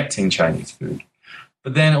rejecting Chinese food.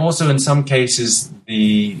 But then also in some cases,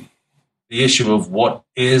 the issue of what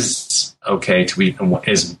is okay to eat and what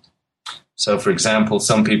isn't. So, for example,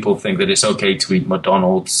 some people think that it's okay to eat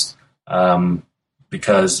McDonald's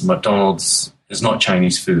because McDonald's is not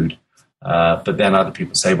Chinese food. But then other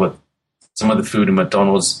people say, well, some of the food in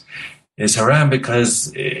McDonald's is haram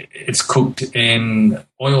because it's cooked in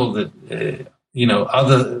oil that,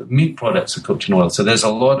 other meat products are cooked in oil. So there's a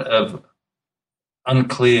lot of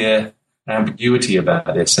unclear ambiguity about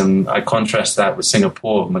this, and I contrast that with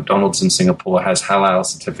Singapore. McDonald's in Singapore has halal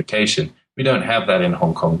certification. We don't have that in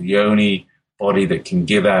Hong Kong. The only body that can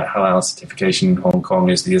give out halal certification in Hong Kong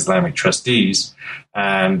is the Islamic trustees,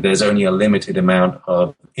 and there's only a limited amount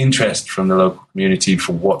of interest from the local community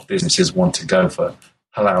for what businesses want to go for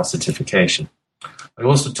halal certification. We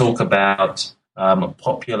also talk about a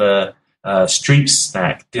popular street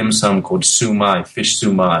snack, dim sum, called sumai, fish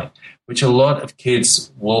sumai, which a lot of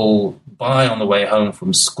kids will buy on the way home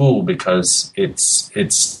from school because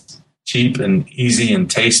it's cheap and easy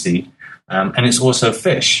and tasty, and it's also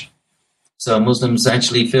fish. So Muslims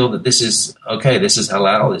actually feel that this is okay, this is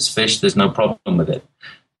halal, it's fish, there's no problem with it.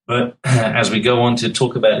 But as we go on to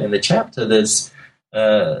talk about in the chapter, there's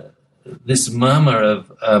this murmur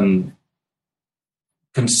of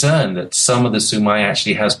concern that some of the sumai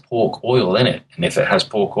actually has pork oil in it. And if it has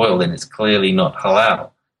pork oil, then it's clearly not halal.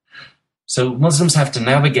 So Muslims have to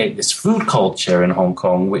navigate this food culture in Hong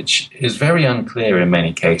Kong, which is very unclear in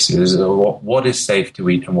many cases, what is safe to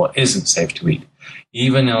eat and what isn't safe to eat.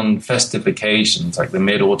 Even on festive occasions like the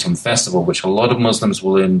Mid-Autumn Festival, which a lot of Muslims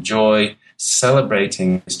will enjoy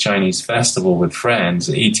celebrating this Chinese festival with friends,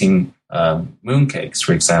 eating mooncakes,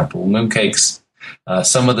 for example. Mooncakes,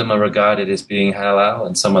 some of them are regarded as being halal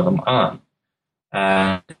and some of them aren't.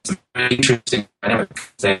 And it's very interesting.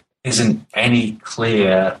 There isn't any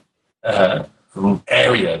clear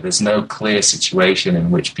area. There's no clear situation in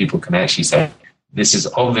which people can actually say, this is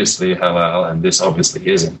obviously halal and this obviously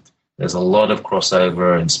isn't. There's a lot of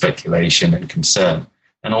crossover and speculation and concern.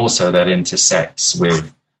 And also that intersects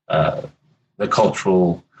with the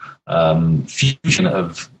cultural fusion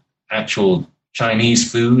of actual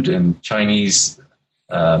Chinese food and Chinese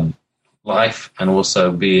life, and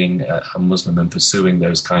also being a Muslim and pursuing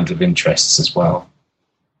those kinds of interests as well.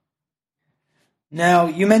 Now,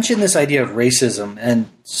 you mentioned this idea of racism, and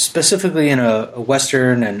specifically in a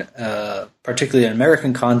Western and particularly an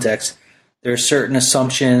American context, there are certain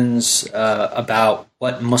assumptions about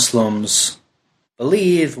what Muslims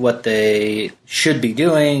believe, what they should be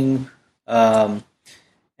doing, and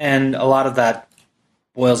a lot of that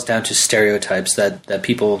boils down to stereotypes that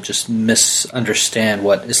people just misunderstand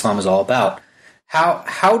what Islam is all about.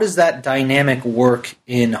 How does that dynamic work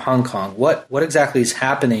in Hong Kong? What exactly is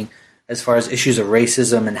happening as far as issues of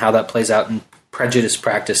racism and how that plays out in prejudice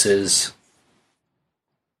practices?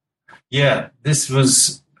 Yeah, this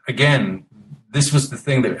was the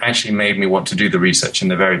thing that actually made me want to do the research in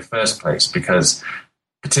the very first place, because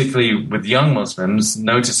particularly with young Muslims,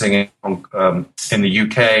 noticing in the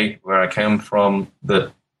UK, where I came from,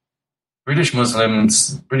 that British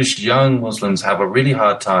young Muslims have a really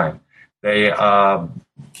hard time. They are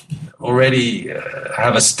already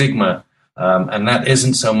have a stigma, and that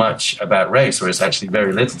isn't so much about race, or it's actually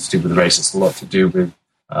very little to do with race. It's a lot to do with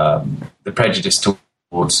the prejudice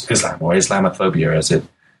towards Islam, or Islamophobia, as it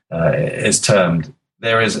is termed.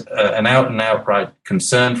 There is an out and outright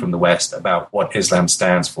concern from the West about what Islam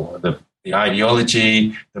stands for, the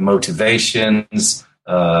ideology, the motivations,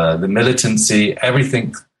 the militancy,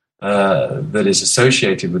 everything that is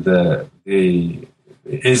associated with the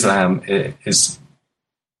Islam is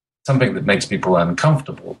something that makes people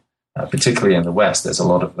uncomfortable, particularly in the West. There's a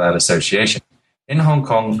lot of that association. In Hong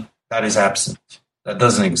Kong, that is absent. That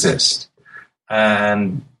doesn't exist.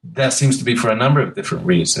 And that seems to be for a number of different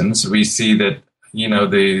reasons. We see that,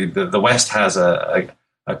 the West has a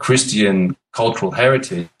Christian cultural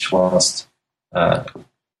heritage, whilst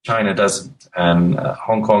China doesn't. And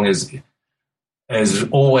Hong Kong has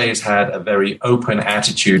always had a very open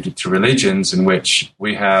attitude to religions, in which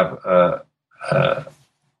we have a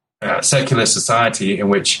secular society in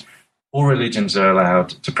which all religions are allowed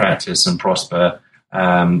to practice and prosper,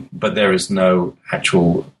 but there is no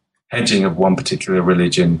actual hedging of one particular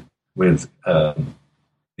religion with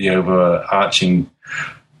the overarching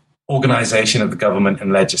organization of the government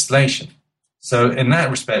and legislation. So in that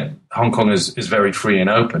respect, Hong Kong is very free and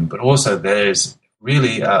open, but also there's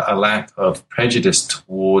really a lack of prejudice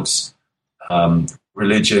towards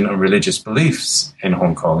religion and religious beliefs in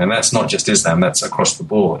Hong Kong. And that's not just Islam, that's across the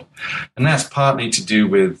board. And that's partly to do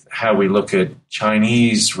with how we look at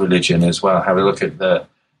Chinese religion as well, how we look at the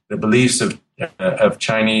beliefs of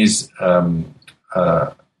Chinese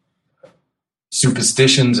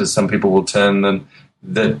superstitions, as some people will term them.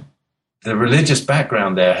 The religious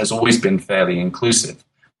background there has always been fairly inclusive,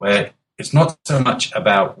 where it's not so much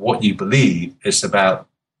about what you believe, it's about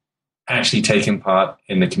actually taking part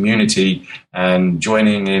in the community and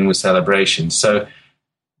joining in with celebrations. So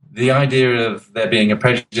the idea of there being a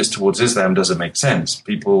prejudice towards Islam doesn't make sense.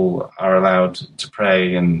 People are allowed to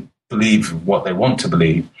pray and believe what they want to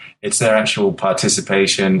believe. It's their actual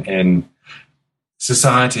participation in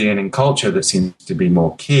society and in culture that seems to be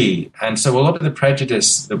more key. And so a lot of the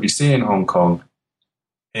prejudice that we see in Hong Kong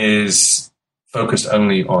is focused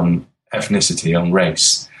only on ethnicity, on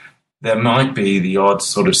race. There might be the odd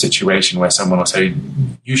sort of situation where someone will say,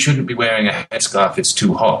 you shouldn't be wearing a headscarf, it's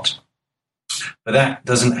too hot. But that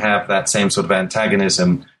doesn't have that same sort of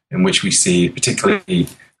antagonism in which we see, particularly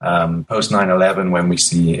post 9/11, when we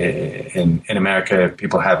see in America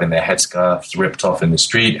people having their headscarves ripped off in the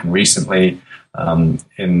street, and recently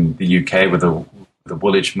in the UK with the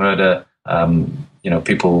Woolwich murder,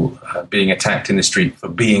 people being attacked in the street for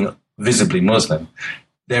being visibly Muslim.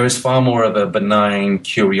 There is far more of a benign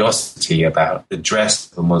curiosity about the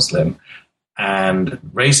dress of a Muslim, and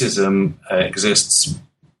racism exists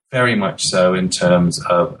very much so in terms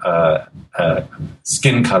of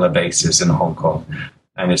skin color basis in Hong Kong,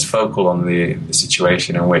 and is focal on the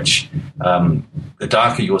situation in which the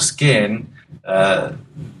darker your skin,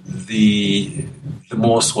 the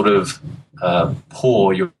more sort of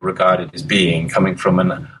poor you're regarded as being, coming from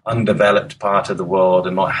an undeveloped part of the world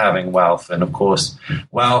and not having wealth. And of course,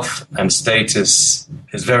 wealth and status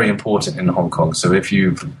is very important in Hong Kong. So if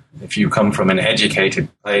you come from an educated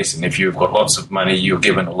place and if you've got lots of money, you're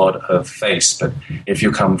given a lot of face. But if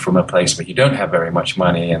you come from a place where you don't have very much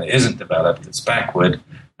money and it isn't developed, it's backward,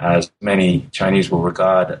 as many Chinese will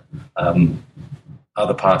regard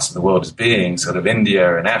other parts of the world as being, sort of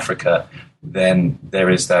India and Africa, then there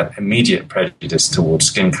is that immediate prejudice towards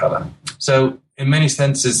skin color. So in many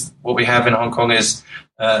senses, what we have in Hong Kong is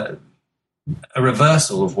a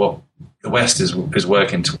reversal of what the West is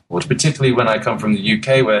working towards, particularly when I come from the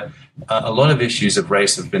UK, where a lot of issues of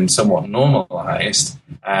race have been somewhat normalized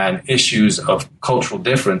and issues of cultural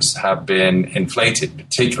difference have been inflated,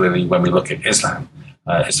 particularly when we look at Islam.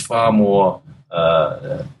 It's far more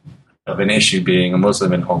of an issue being a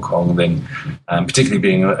Muslim in Hong Kong than, particularly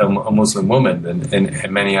being a Muslim woman, than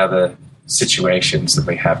in many other situations that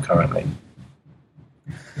we have currently.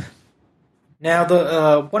 Now,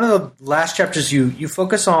 one of the last chapters, you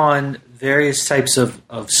focus on various types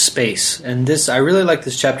of space, and I really like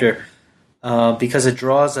this chapter because it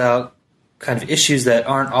draws out kind of issues that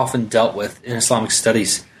aren't often dealt with in Islamic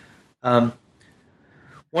studies. One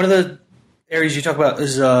of the areas you talk about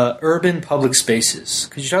is urban public spaces.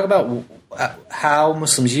 Could you talk about how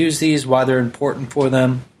Muslims use these, why they're important for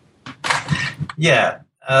them? Yeah.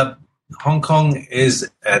 Hong Kong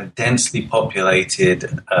is a densely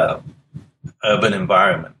populated urban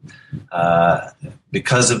environment.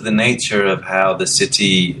 Because of the nature of how the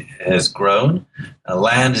city has grown,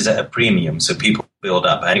 land is at a premium, so people build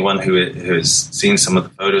up. Anyone who has seen some of the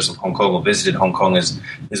photos of Hong Kong or visited Hong Kong is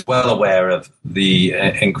well aware of the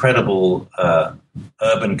incredible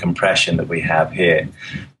urban compression that we have here.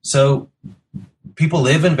 So people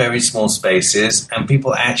live in very small spaces, and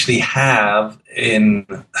people actually have in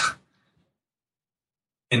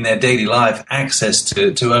their daily life access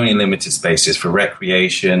to only limited spaces for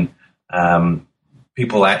recreation.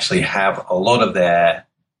 People actually have a lot of their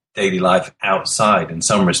daily life outside in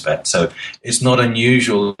some respects. So it's not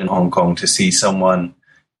unusual in Hong Kong to see someone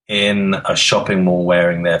in a shopping mall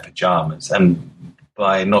wearing their pajamas. And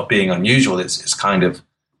by not being unusual, it's kind of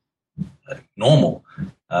normal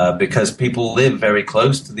because people live very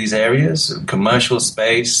close to these areas. Commercial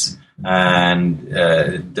space and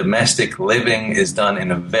domestic living is done in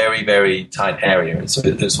a very, very tight area.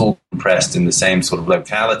 It's all compressed in the same sort of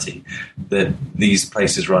locality that these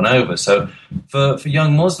places run over. So for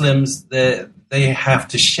young Muslims, they have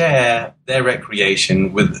to share their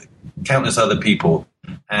recreation with countless other people.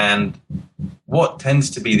 And what tends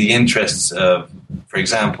to be the interests of, for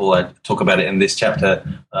example, I talk about it in this chapter,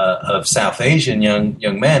 of South Asian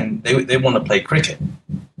young men, they want to play cricket.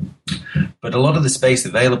 But a lot of the space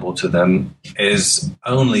available to them is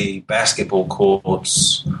only basketball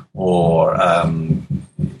courts or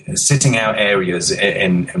sitting out areas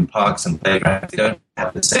in parks and playgrounds. They don't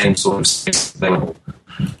have the same sort of space available.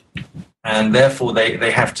 And therefore,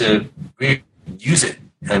 they have to really use it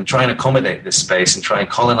and try and accommodate this space and try and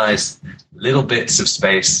colonize little bits of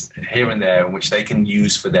space here and there in which they can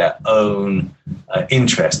use for their own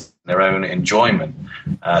interest, their own enjoyment,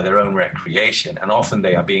 their own recreation. And often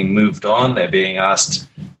they are being moved on. They're being asked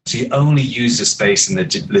to only use the space in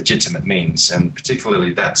legitimate means. And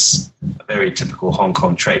particularly that's a very typical Hong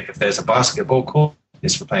Kong trait. If there's a basketball court,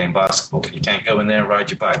 it's for playing basketball. You can't go in there and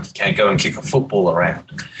ride your bike. You can't go and kick a football around.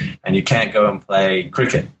 And you can't go and play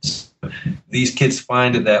cricket. These kids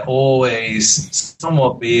find that they're always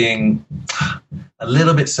somewhat being a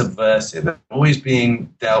little bit subversive. They're always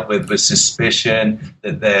being dealt with suspicion,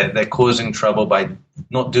 that they're causing trouble by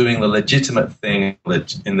not doing the legitimate thing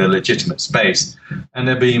in the legitimate space, and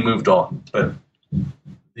they're being moved on. But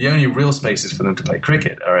the only real spaces for them to play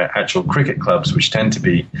cricket are at actual cricket clubs, which tend to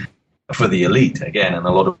be for the elite, again, and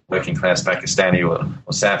a lot of working class Pakistani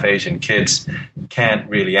or South Asian kids can't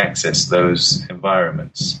really access those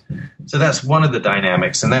environments. So that's one of the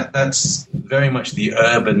dynamics, and that's very much the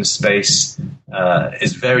urban space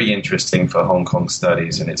is very interesting for Hong Kong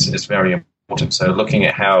studies, and it's very important. So looking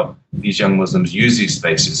at how these young Muslims use these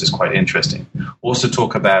spaces is quite interesting. Also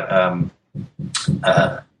talk about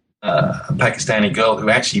a Pakistani girl who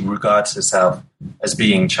actually regards herself as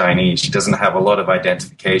being Chinese. She doesn't have a lot of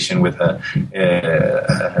identification with her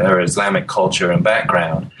Islamic culture and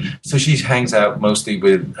background. So she hangs out mostly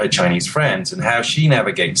with her Chinese friends, and how she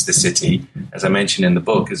navigates the city, as I mentioned in the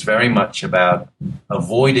book, is very much about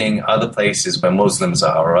avoiding other places where Muslims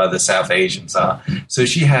are or other South Asians are. So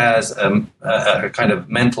she has a kind of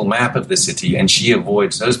mental map of the city, and she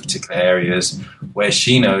avoids those particular areas where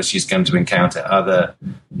she knows she's going to encounter other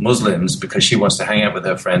Muslims, because she wants to hang out with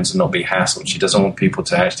her friends and not be hassled. She doesn't want people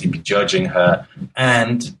to actually be judging her,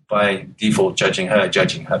 and by default judging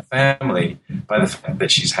her family, by the fact that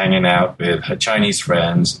she's hanging out with her Chinese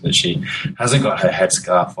friends, that she hasn't got her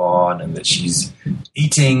headscarf on, and that she's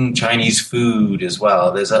eating Chinese food as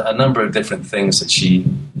well. There's a number of different things that she,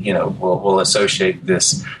 will associate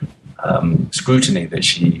this scrutiny that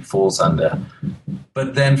she falls under.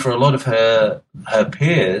 But then for a lot of her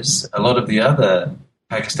peers, a lot of the other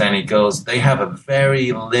Pakistani girls, they have a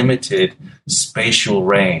very limited spatial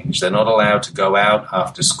range. They're not allowed to go out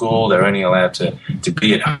after school. They're only allowed to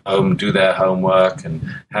be at home, do their homework, and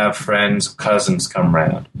have friends, cousins come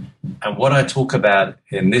round. And what I talk about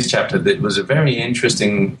in this chapter that was a very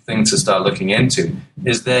interesting thing to start looking into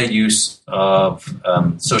is their use of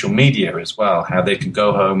social media as well, how they could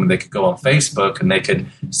go home and they could go on Facebook and they could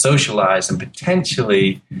socialize and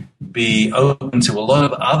potentially be open to a lot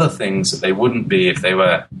of other things that they wouldn't be if they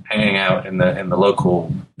were hanging out in the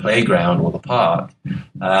local playground or the park.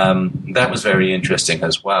 That was very interesting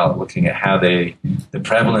as well, looking at how the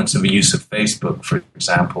prevalence of the use of Facebook, for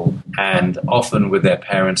example, and often with their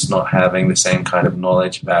parents not having the same kind of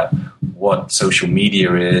knowledge about what social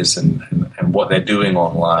media is and what they're doing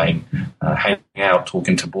online, hanging out,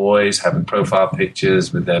 talking to boys, having profile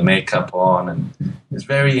pictures with their makeup on. And it's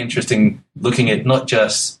very interesting looking at not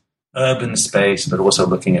just urban space, but also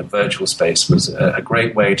looking at virtual space was a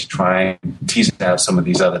great way to try and tease out some of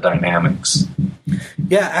these other dynamics.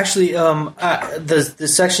 Yeah, actually, the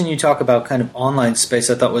section you talk about kind of online space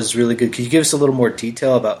I thought was really good. Could you give us a little more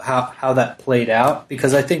detail about how that played out?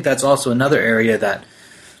 Because I think that's also another area that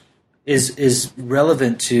is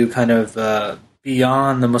relevant to kind of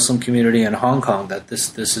beyond the Muslim community in Hong Kong, that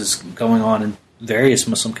this is going on in various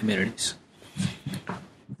Muslim communities.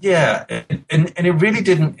 Yeah, and it really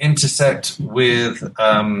didn't intersect with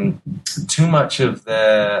too much of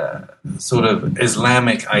their sort of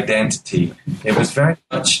Islamic identity. It was very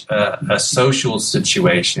much a social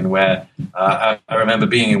situation where I remember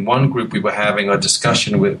being in one group, we were having a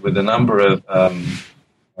discussion with a number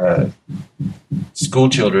of school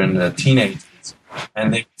children, teenagers,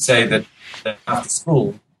 and they would say that after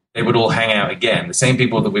school, they would all hang out again. The same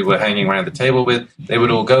people that we were hanging around the table with, they would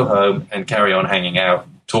all go home and carry on hanging out,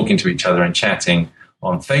 talking to each other and chatting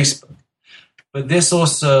on Facebook. But this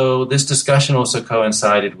discussion also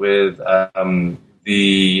coincided with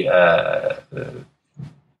the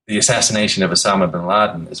assassination of Osama bin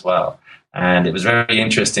Laden as well. And it was very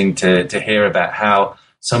interesting to hear about how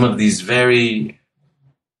some of these very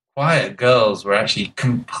quiet girls were actually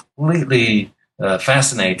completely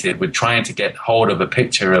fascinated with trying to get hold of a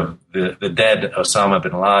picture of the dead Osama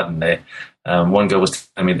bin Laden. One girl was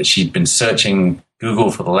telling me that she'd been searching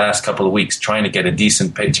Google for the last couple of weeks trying to get a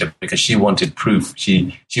decent picture because she wanted proof.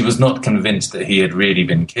 She was not convinced that he had really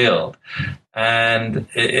been killed. And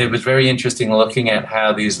it was very interesting looking at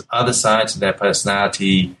how these other sides of their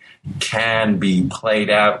personality can be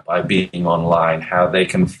played out by being online, how they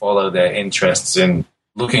can follow their interests in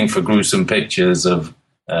looking for gruesome pictures of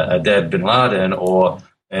a dead bin Laden, or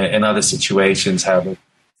in other situations, how they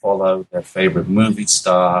follow their favorite movie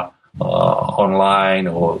star online,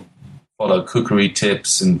 or follow cookery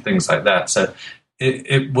tips and things like that. So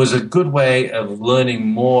it was a good way of learning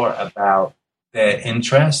more about their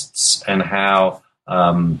interests and how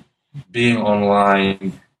being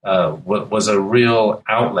online was a real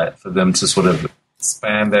outlet for them to sort of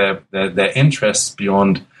expand their interests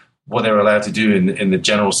beyond what they were allowed to do in the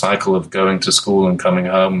general cycle of going to school and coming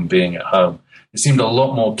home and being at home. It seemed a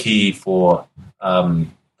lot more key for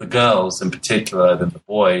the girls in particular than the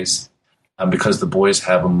boys, because the boys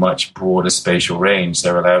have a much broader spatial range.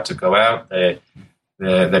 They're allowed to go out.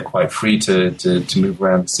 They're quite free to move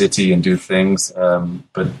around the city and do things.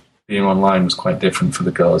 But being online was quite different for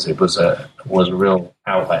the girls. It was a real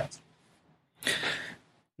outlet.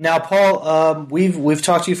 Now, Paul, we've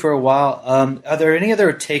talked to you for a while. Are there any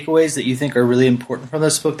other takeaways that you think are really important from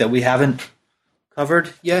this book that we haven't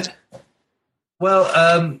covered yet? Well,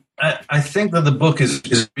 I think that the book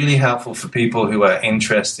is really helpful for people who are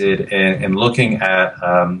interested in looking at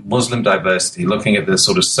Muslim diversity, looking at the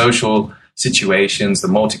sort of social situations, the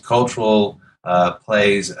multicultural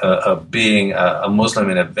plays of being a Muslim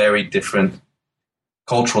in a very different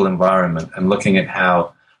cultural environment, and looking at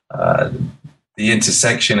how the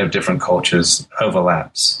intersection of different cultures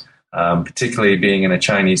overlaps. Particularly being in a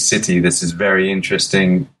Chinese city, this is very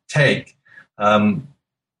interesting take.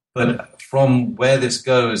 But from where this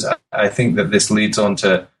goes, I think that this leads on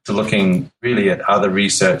to looking really at other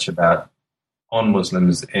research on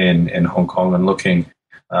Muslims in Hong Kong, and looking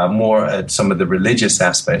more at some of the religious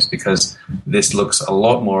aspects, because this looks a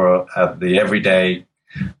lot more at the everyday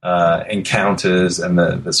encounters and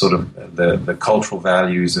the sort of the cultural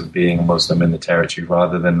values of being a Muslim in the territory,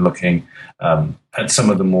 rather than looking at some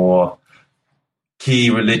of the more key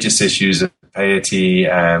religious issues of piety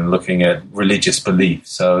and looking at religious belief.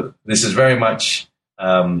 So this is very much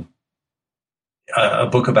a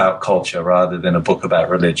book about culture rather than a book about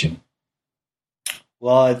religion.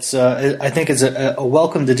 Well, it's I think it's a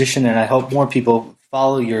welcomed addition, and I hope more people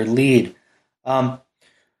follow your lead.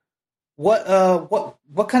 What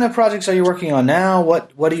kind of projects are you working on now?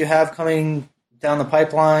 What do you have coming down the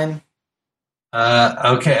pipeline?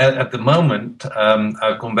 Okay, at the moment,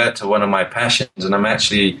 I've gone back to one of my passions, and I'm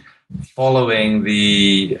actually following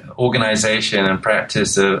the organization and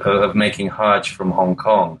practice of making Hajj from Hong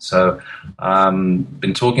Kong. So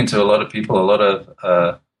been talking to a lot of people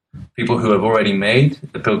who have already made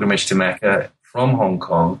the pilgrimage to Mecca from Hong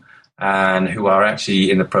Kong, and who are actually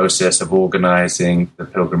in the process of organizing the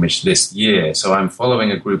pilgrimage this year. So I'm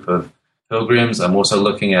following a group of pilgrims. I'm also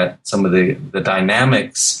looking at some of the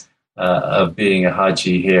dynamics of being a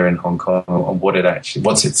Haji here in Hong Kong, on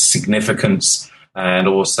what's its significance, and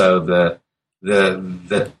also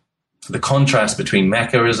the contrast between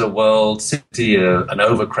Mecca as a world city, an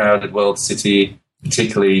overcrowded world city,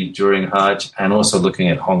 particularly during Hajj, and also looking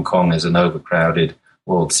at Hong Kong as an overcrowded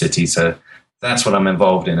world city. So that's what I'm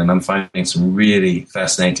involved in, and I'm finding some really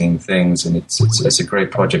fascinating things, and it's a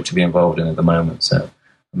great project to be involved in at the moment. So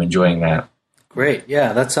I'm enjoying that. Great,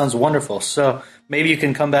 yeah, that sounds wonderful. So maybe you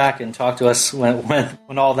can come back and talk to us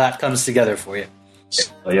when all that comes together for you.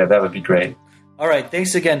 Oh, yeah, that would be great. All right,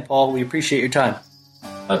 thanks again, Paul. We appreciate your time.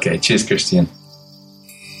 Okay, cheers, Christian.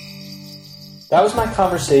 That was my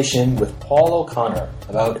conversation with Paul O'Connor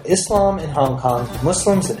about Islam in Hong Kong,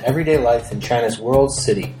 Muslims and Everyday Life in China's World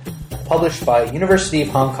City, published by University of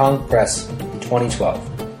Hong Kong Press in 2012.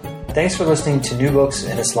 Thanks for listening to New Books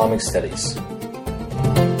in Islamic Studies.